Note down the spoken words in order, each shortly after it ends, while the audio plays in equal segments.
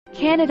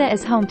Canada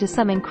is home to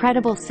some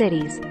incredible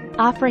cities,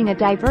 offering a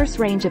diverse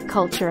range of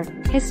culture,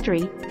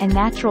 history, and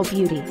natural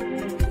beauty.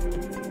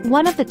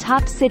 One of the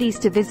top cities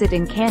to visit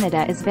in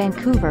Canada is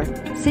Vancouver,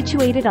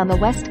 situated on the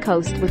west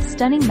coast with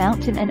stunning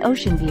mountain and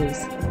ocean views.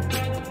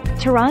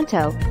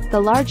 Toronto, the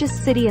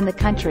largest city in the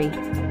country,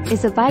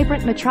 is a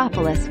vibrant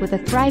metropolis with a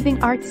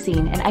thriving art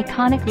scene and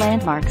iconic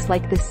landmarks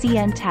like the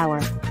CN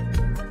Tower.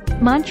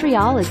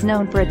 Montreal is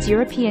known for its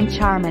European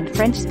charm and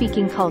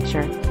French-speaking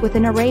culture, with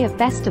an array of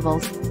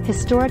festivals,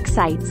 historic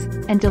sites,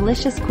 and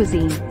delicious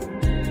cuisine.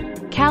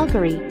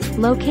 Calgary,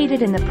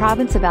 located in the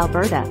province of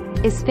Alberta,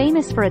 is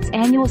famous for its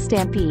annual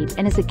Stampede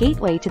and is a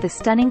gateway to the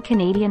stunning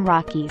Canadian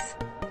Rockies.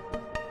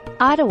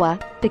 Ottawa,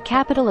 the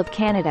capital of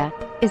Canada,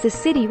 is a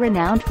city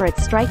renowned for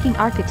its striking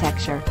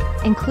architecture,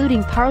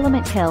 including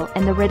Parliament Hill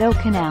and the Rideau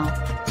Canal.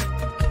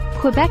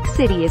 Quebec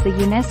City is a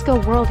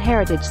UNESCO World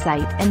Heritage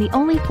Site and the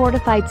only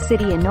fortified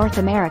city in North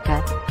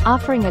America,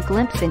 offering a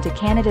glimpse into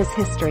Canada's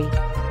history.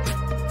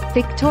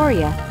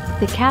 Victoria,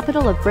 the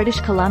capital of British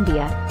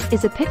Columbia,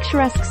 is a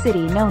picturesque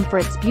city known for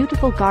its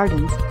beautiful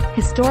gardens,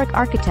 historic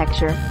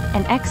architecture,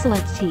 and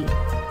excellent tea.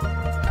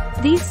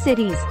 These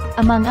cities,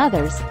 among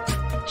others,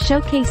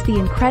 showcase the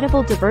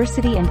incredible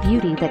diversity and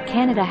beauty that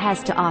Canada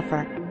has to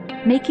offer,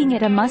 making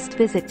it a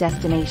must-visit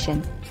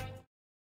destination.